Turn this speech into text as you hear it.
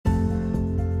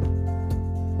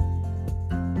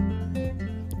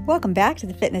Welcome back to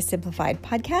the Fitness Simplified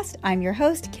podcast. I'm your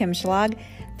host, Kim Schlag.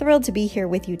 Thrilled to be here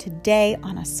with you today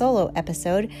on a solo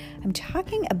episode. I'm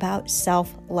talking about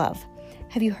self-love.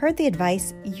 Have you heard the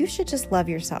advice? You should just love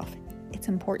yourself. It's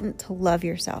important to love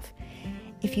yourself.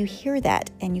 If you hear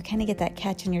that and you kind of get that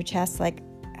catch in your chest like,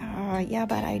 yeah,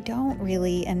 but I don't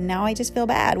really, and now I just feel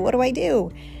bad. What do I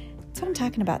do? That's what I'm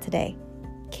talking about today.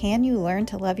 Can you learn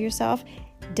to love yourself?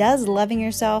 Does loving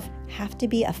yourself have to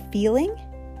be a feeling?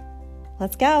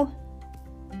 Let's go.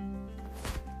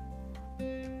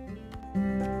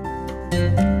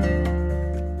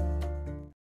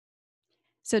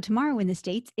 So tomorrow in the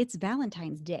States, it's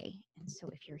Valentine's Day. And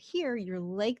so if you're here, you're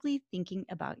likely thinking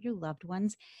about your loved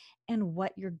ones and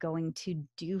what you're going to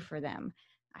do for them.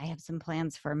 I have some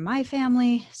plans for my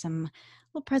family, some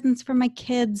little presents for my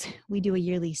kids. We do a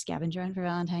yearly scavenger hunt for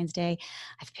Valentine's Day.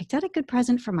 I've picked out a good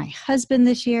present for my husband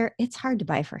this year. It's hard to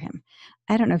buy for him.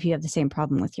 I don't know if you have the same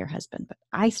problem with your husband, but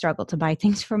I struggle to buy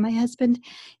things for my husband.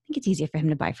 I think it's easier for him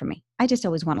to buy for me. I just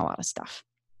always want a lot of stuff.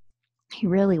 He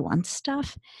really wants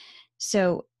stuff.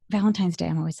 So Valentine's Day,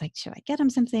 I'm always like, should I get him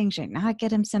something? Should I not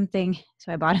get him something?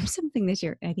 So I bought him something this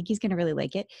year, and I think he's going to really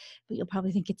like it. But you'll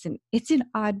probably think it's an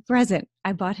odd present.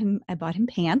 I bought him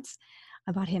pants.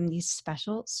 I bought him these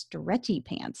special stretchy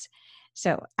pants.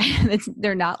 So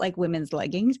they're not like women's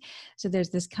leggings. So there's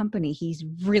this company. He's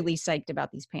really psyched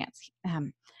about these pants.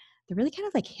 They're really kind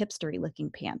of like hipstery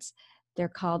looking pants. They're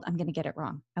called, I'm going to get it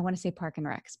wrong, I want to say Park and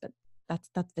Recs, but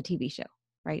that's the TV show,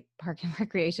 right? Park and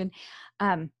Recreation.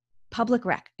 Public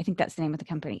Rec, I think that's the name of the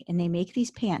company. And they make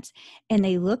these pants and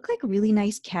they look like really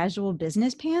nice casual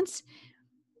business pants,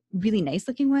 really nice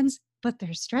looking ones, but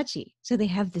they're stretchy. So they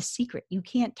have this secret. You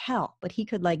can't tell, but he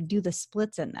could like do the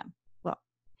splits in them. Well,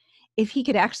 if he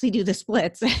could actually do the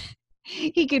splits,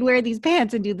 he could wear these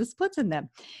pants and do the splits in them.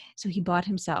 So he bought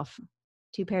himself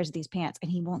 2 pairs of these pants and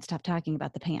he won't stop talking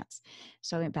about the pants.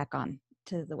 So I went back on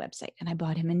to the website and I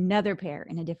bought him another pair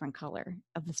in a different color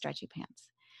of the stretchy pants.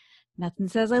 Nothing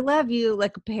says I love you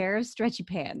like a pair of stretchy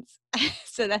pants.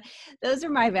 So those are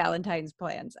my Valentine's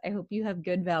plans. I hope you have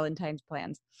good Valentine's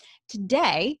plans.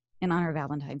 Today, in honor of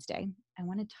Valentine's Day, I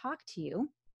want to talk to you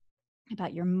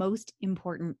about your most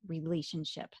important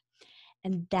relationship.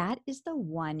 And that is the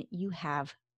one you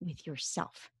have with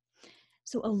yourself.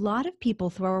 So a lot of people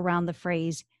throw around the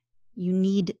phrase, you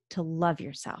need to love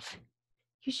yourself.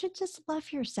 You should just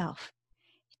love yourself.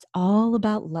 It's all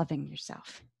about loving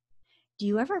yourself. Do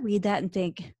you ever read that and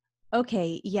think,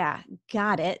 okay, yeah,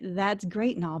 got it. That's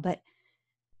great and all, but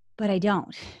I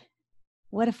don't.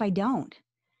 What if I don't?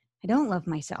 I don't love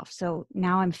myself. So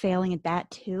now I'm failing at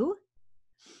that too.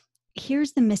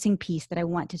 Here's the missing piece that I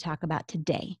want to talk about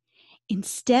today.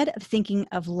 Instead of thinking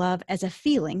of love as a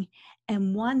feeling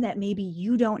and one that maybe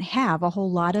you don't have a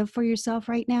whole lot of for yourself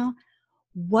right now,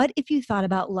 what if you thought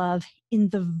about love in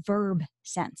the verb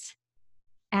sense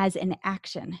as an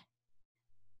action?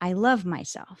 I love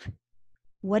myself.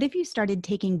 What if you started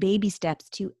taking baby steps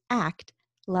to act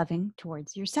loving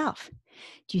towards yourself?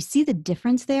 Do you see the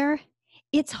difference there?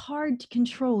 It's hard to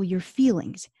control your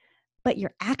feelings, but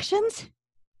your actions,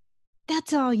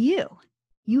 that's all you.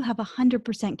 You have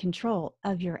 100% control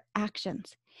of your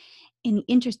actions. And the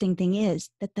interesting thing is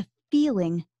that the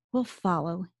feeling will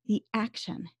follow the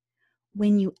action.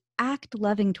 When you act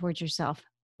loving towards yourself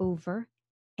over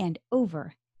and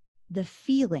over, the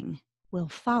feeling will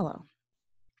follow.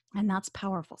 And that's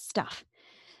powerful stuff.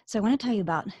 So I want to tell you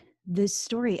about this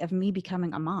story of me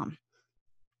becoming a mom.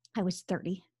 I was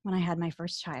 30 when I had my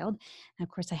first child. And of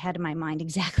course, I had in my mind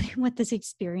exactly what this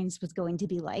experience was going to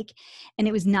be like. And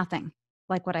it was nothing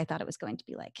like what I thought it was going to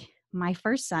be like. My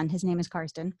first son, his name is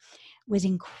Karsten, was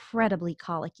incredibly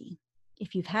colicky.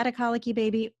 If you've had a colicky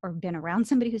baby or been around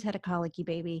somebody who's had a colicky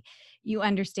baby, you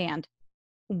understand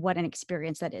what an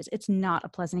experience that is. It's not a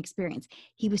pleasant experience.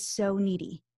 He was so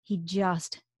needy. He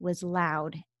just was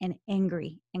loud and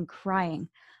angry and crying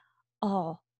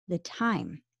all the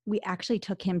time. We actually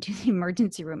took him to the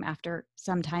emergency room after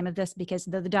some time of this because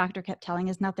though the doctor kept telling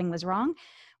us nothing was wrong,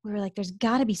 we were like, there's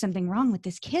got to be something wrong with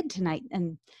this kid tonight.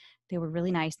 And they were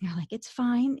really nice. And they're like, it's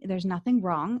fine. There's nothing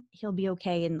wrong. He'll be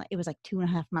okay. And it was like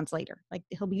 2.5 months later. Like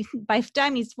he'll be, by the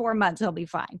time he's 4 months, he'll be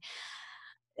fine.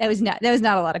 That was not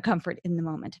a lot of comfort in the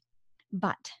moment.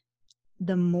 But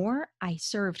the more I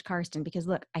served Karsten, because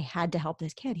look, I had to help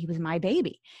this kid. He was my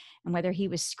baby. And whether he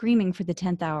was screaming for the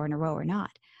 10th hour in a row or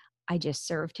not, I just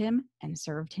served him and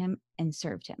served him and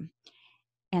served him.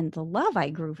 And the love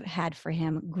I had for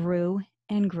him grew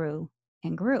and grew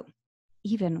and grew,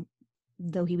 even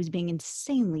though he was being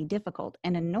insanely difficult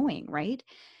and annoying, right?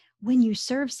 When you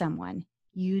serve someone,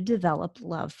 you develop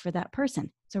love for that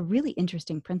person. It's a really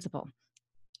interesting principle.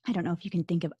 I don't know if you can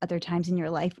think of other times in your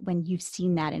life when you've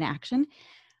seen that in action.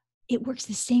 It works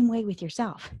the same way with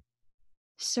yourself.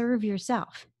 Serve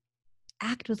yourself.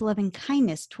 Act with loving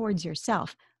kindness towards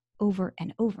yourself over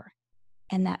and over,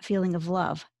 and that feeling of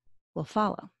love will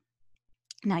follow.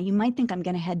 Now, you might think I'm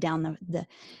going to head down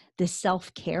the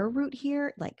self-care route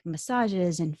here, like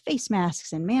massages and face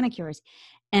masks and manicures,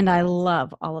 and I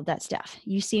love all of that stuff.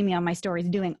 You see me on my stories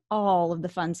doing all of the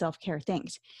fun self-care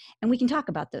things, and we can talk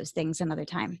about those things another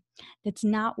time. That's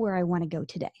not where I want to go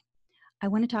today. I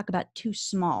want to talk about two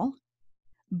small,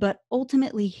 but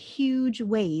ultimately huge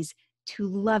ways to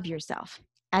love yourself,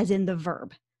 as in the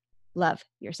verb, love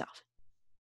yourself.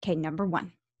 Okay, number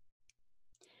one,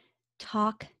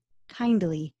 talk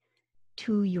kindly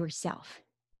to yourself.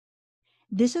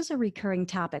 This is a recurring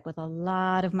topic with a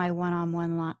lot of my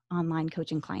one-on-one online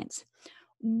coaching clients.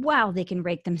 Wow, they can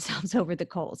rake themselves over the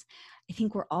coals. I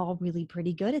think we're all really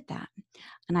pretty good at that.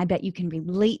 And I bet you can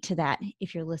relate to that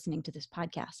if you're listening to this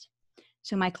podcast.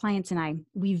 So my clients and I,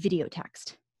 we video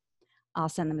text. I'll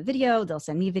send them a video, they'll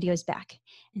send me videos back.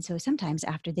 And so sometimes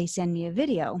after they send me a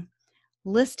video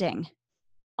listing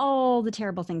all the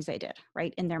terrible things they did,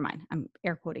 right, in their mind, I'm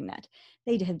air quoting that,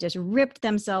 they have just ripped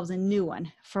themselves a new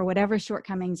one for whatever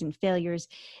shortcomings and failures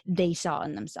they saw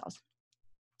in themselves.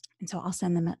 And so I'll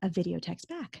send them a video text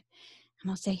back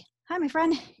and I'll say, hi, my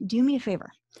friend, do me a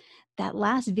favor. That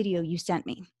last video you sent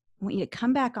me, I want you to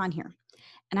come back on here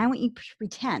and I want you to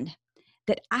pretend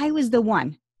that I was the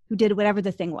one who did whatever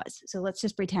the thing was. So let's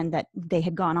just pretend that they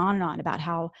had gone on and on about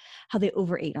how they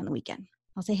overate on the weekend.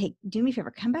 I'll say, hey, do me a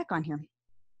favor, come back on here.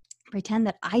 Pretend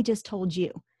that I just told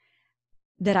you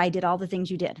that I did all the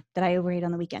things you did, that I overate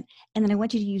on the weekend. And then I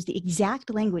want you to use the exact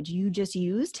language you just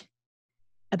used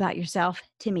about yourself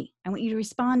to me. I want you to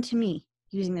respond to me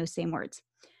using those same words.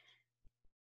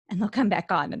 And they'll come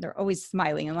back on and they're always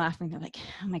smiling and laughing. They're like,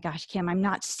 oh my gosh, Kim, I'm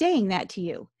not saying that to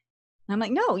you. And I'm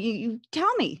like, no, you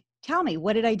tell me,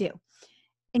 what did I do?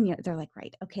 And they're like,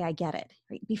 right, okay, I get it.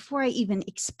 Right? Before I even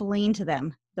explain to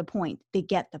them the point, they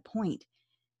get the point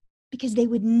because they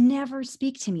would never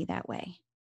speak to me that way.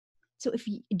 So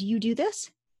do you do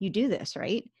this? You do this,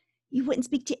 right? You wouldn't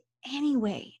speak to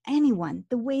anyone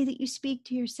the way that you speak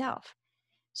to yourself.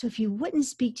 So if you wouldn't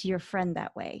speak to your friend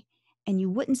that way, and you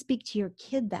wouldn't speak to your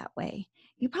kid that way,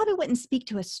 you probably wouldn't speak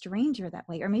to a stranger that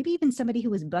way, or maybe even somebody who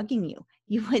was bugging you,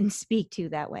 you wouldn't speak to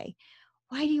that way.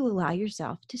 Why do you allow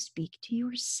yourself to speak to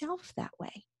yourself that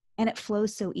way? And it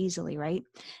flows so easily, right?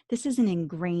 This is an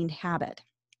ingrained habit.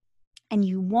 And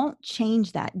you won't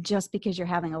change that just because you're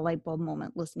having a light bulb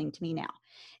moment listening to me now.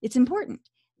 It's important.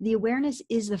 The awareness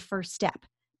is the first step.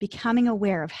 Becoming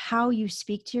aware of how you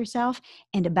speak to yourself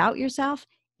and about yourself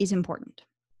is important.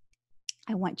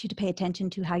 I want you to pay attention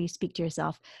to how you speak to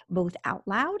yourself, both out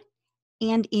loud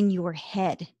and in your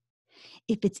head.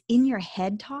 If it's in your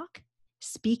head talk,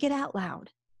 speak it out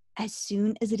loud as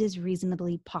soon as it is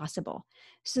reasonably possible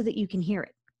so that you can hear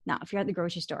it. Now, if you're at the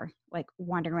grocery store, like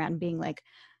wandering around being like,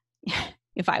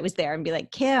 if I was there and be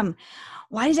like, Kim,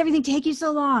 why does everything take you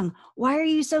so long? Why are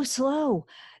you so slow?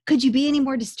 Could you be any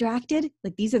more distracted?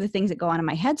 Like, these are the things that go on in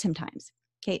my head sometimes.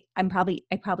 Okay, I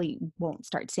probably won't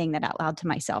start saying that out loud to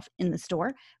myself in the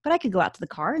store, but I could go out to the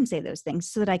car and say those things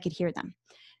so that I could hear them.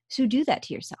 So do that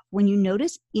to yourself. When you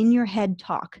notice in your head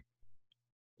talk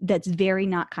that's very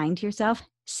not kind to yourself,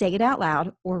 say it out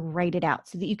loud or write it out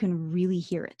so that you can really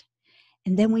hear it.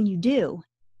 And then when you do,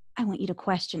 I want you to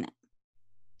question it.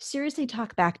 Seriously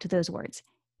talk back to those words.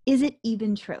 Is it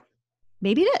even true?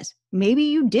 Maybe it is. Maybe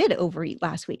you did overeat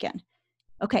last weekend.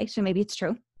 Okay, so maybe it's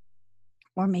true.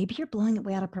 Or maybe you're blowing it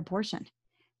way out of proportion.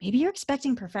 Maybe you're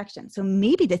expecting perfection. So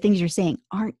maybe the things you're saying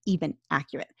aren't even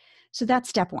accurate. So that's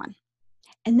step one.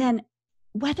 And then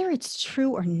whether it's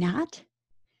true or not,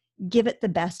 give it the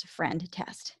best friend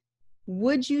test.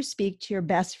 Would you speak to your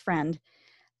best friend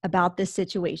about this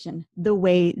situation the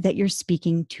way that you're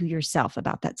speaking to yourself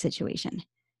about that situation?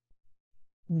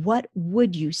 What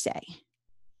would you say?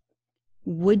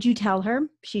 Would you tell her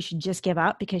she should just give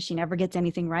up because she never gets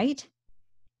anything right?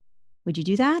 Would you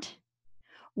do that?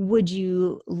 Would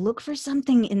you look for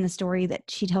something in the story that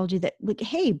she told you that, like,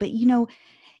 hey, but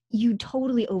you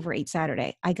totally overate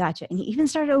Saturday. I gotcha. And you even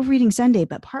started overeating Sunday,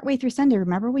 but partway through Sunday,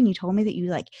 remember when you told me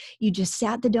that you just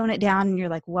sat the donut down and you're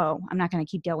like, whoa, I'm not going to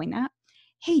keep doing that.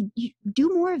 Hey, you do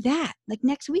more of that. Like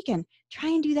next weekend, try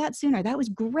and do that sooner. That was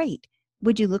great.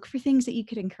 Would you look for things that you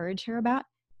could encourage her about?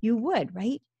 You would,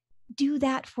 right? Do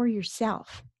that for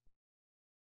yourself.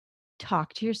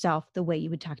 Talk to yourself the way you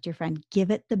would talk to your friend.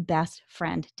 Give it the best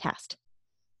friend test.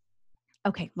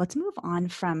 Okay, let's move on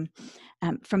from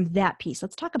that piece.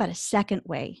 Let's talk about a second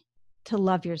way to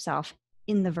love yourself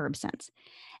in the verb sense.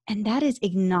 And that is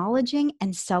acknowledging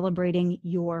and celebrating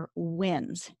your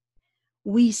wins.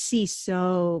 We see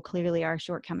so clearly our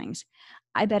shortcomings.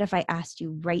 I bet if I asked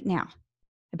you right now,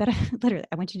 literally,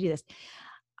 I want you to do this.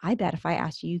 I bet if I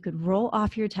asked you, you could roll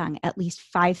off your tongue at least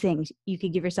 5 things. You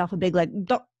could give yourself a big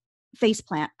face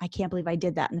plant. I can't believe I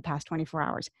did that in the past 24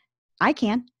 hours. I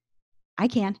can.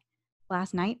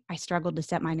 Last night, I struggled to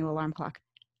set my new alarm clock.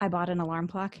 I bought an alarm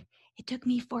clock. It took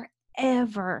me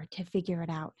forever to figure it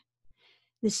out.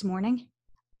 This morning,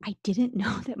 I didn't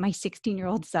know that my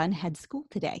 16-year-old son had school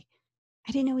today.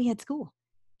 I didn't know he had school.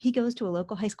 He goes to a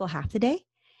local high school half the day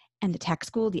and the tech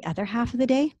school the other half of the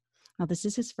day. Now, this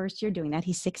is his first year doing that.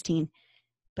 He's 16.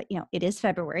 But, it is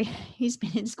February. He's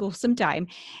been in school some time.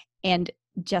 And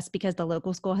just because the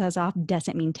local school has off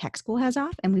doesn't mean tech school has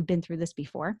off. And we've been through this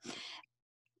before.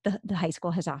 The high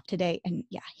school has off today. And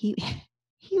yeah, he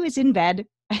was in bed.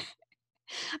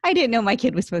 I didn't know my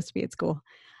kid was supposed to be at school.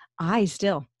 I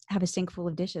still have a sink full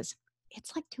of dishes.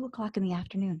 It's like 2:00 in the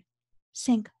afternoon.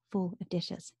 Sink full of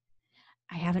dishes.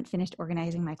 I haven't finished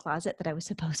organizing my closet that I was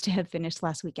supposed to have finished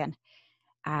last weekend.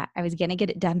 I was going to get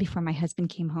it done before my husband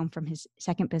came home from his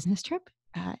second business trip.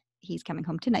 He's coming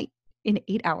home tonight in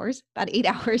about 8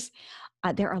 hours.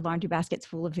 There are laundry baskets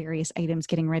full of various items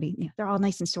getting ready. They're all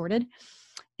nice and sorted.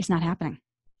 It's not happening.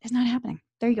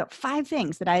 There you go. 5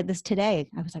 things that I had this today.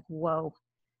 I was like, whoa.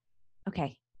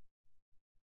 Okay.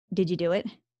 Did you do it?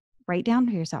 Write down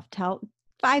for yourself. Tell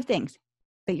 5 things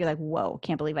that you're like, whoa,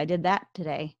 can't believe I did that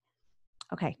today.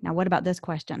 Okay. Now what about this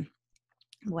question?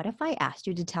 What if I asked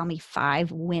you to tell me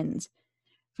 5 wins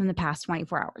from the past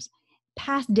 24 hours?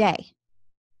 Past day.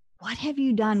 What have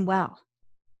you done well?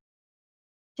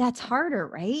 That's harder,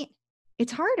 right?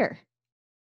 It's harder.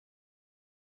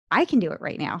 I can do it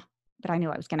right now, but I knew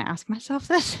I was going to ask myself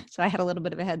this, so I had a little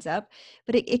bit of a heads up,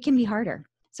 but it can be harder.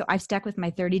 So I've stuck with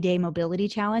my 30-day mobility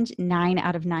challenge 9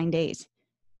 out of 9 days.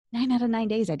 9 out of 9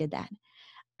 days I did that.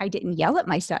 I didn't yell at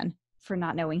my son for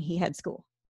not knowing he had school.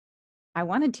 I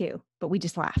wanted to, but we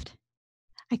just laughed.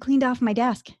 I cleaned off my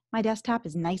desk. My desktop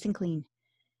is nice and clean.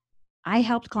 I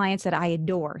helped clients that I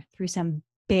adore through some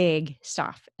big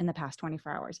stuff in the past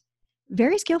 24 hours.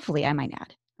 Very skillfully, I might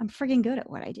add. I'm friggin' good at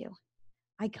what I do.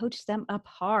 I coached them up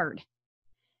hard.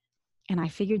 And I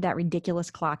figured that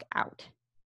ridiculous clock out.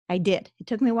 I did. It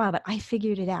took me a while, but I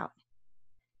figured it out.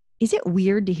 Is it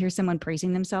weird to hear someone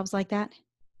praising themselves like that?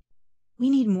 We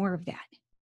need more of that.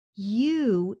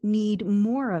 You need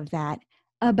more of that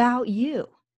about you,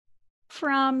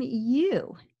 from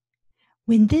you.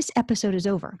 When this episode is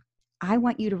over, I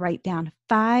want you to write down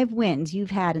 5 wins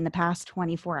you've had in the past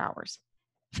 24 hours.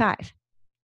 5.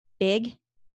 Big,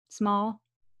 small,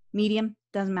 medium,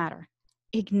 doesn't matter.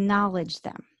 Acknowledge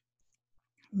them.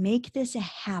 Make this a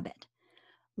habit.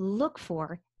 Look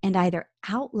for and either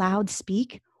out loud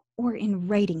speak or in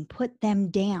writing, put them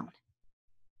down.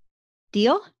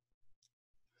 Deal?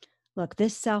 Look,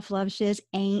 this self-love shiz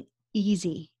ain't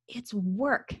easy. It's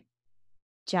work,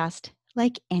 just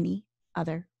like any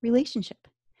other relationship.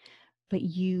 But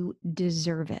you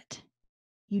deserve it.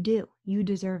 You do. You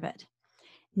deserve it.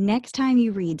 Next time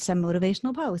you read some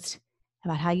motivational post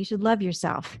about how you should love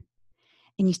yourself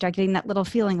and you start getting that little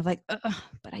feeling of like,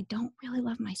 but I don't really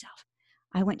love myself,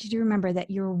 I want you to remember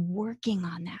that you're working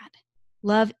on that.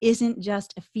 Love isn't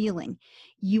just a feeling.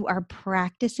 You are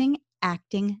practicing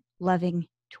acting loving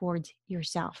towards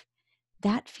yourself.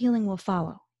 That feeling will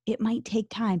follow. It might take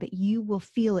time, but you will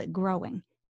feel it growing.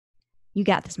 You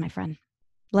got this, my friend.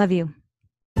 Love you.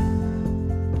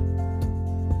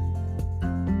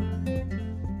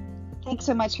 Thanks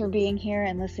so much for being here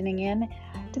and listening in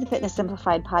to the Fitness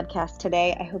Simplified podcast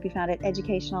today. I hope you found it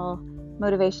educational,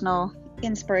 motivational,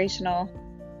 inspirational,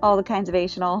 all the kinds of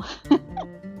ational.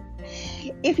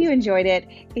 If you enjoyed it,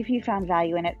 if you found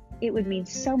value in it, it would mean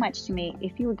so much to me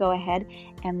if you would go ahead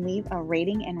and leave a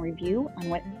rating and review on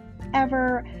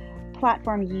whatever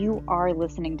platform you are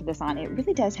listening to this on. It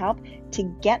really does help to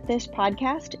get this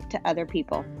podcast to other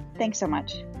people. Thanks so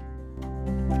much.